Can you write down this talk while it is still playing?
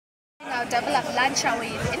our Double Up Lunch Hour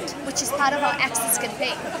event, which is part of our Access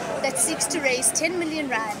campaign that seeks to raise 10 million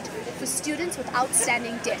rand for students with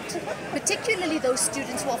outstanding debt, particularly those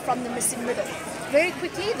students who are from the missing middle. Very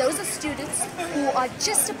quickly, those are students who are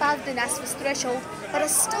just above the NSFAS threshold but are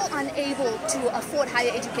still unable to afford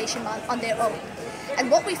higher education on their own.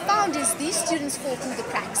 And what we found is these students fall through the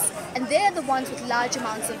cracks, and they're the ones with large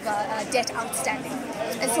amounts of debt outstanding.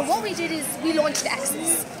 And so what we did is we launched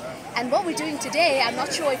Access. And what we're doing today, I'm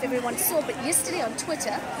not sure if everyone saw, but yesterday on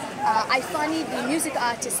Twitter, Ifani, the music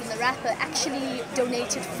artist and the rapper, actually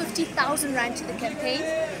donated 50,000 rand to the campaign.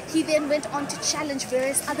 He then went on to challenge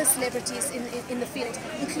various other celebrities in the field,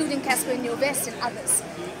 including Casper Nyovest and others.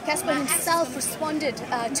 Casper himself responded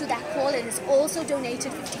to that call and has also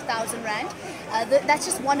donated 50,000 rand. That's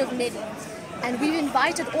just one of many. And we've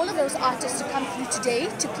invited all of those artists to come through today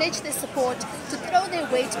to pledge their support, to throw their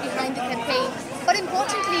weight behind the campaign. But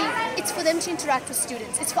importantly, it's for them to interact with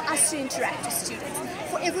students. It's for us to interact with students,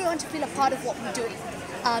 for everyone to feel a part of what we're doing.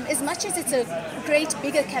 As much as it's a great,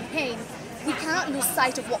 bigger campaign, we cannot lose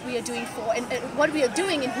sight of what we are doing for, and what we are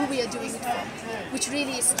doing and who we are doing it for, which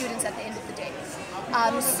really is students at the end of the day.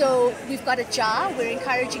 So we've got a jar. We're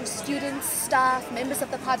encouraging students, staff, members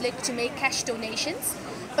of the public to make cash donations.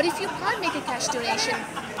 But if you can't make a cash donation,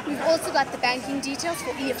 we've also got the banking details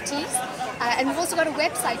for EFTs, and we've also got a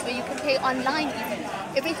website where you can pay online even.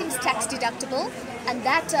 Everything's tax deductible, and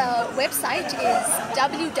that website is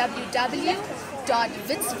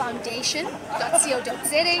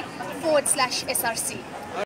www.witsfoundation.co.za/SRC.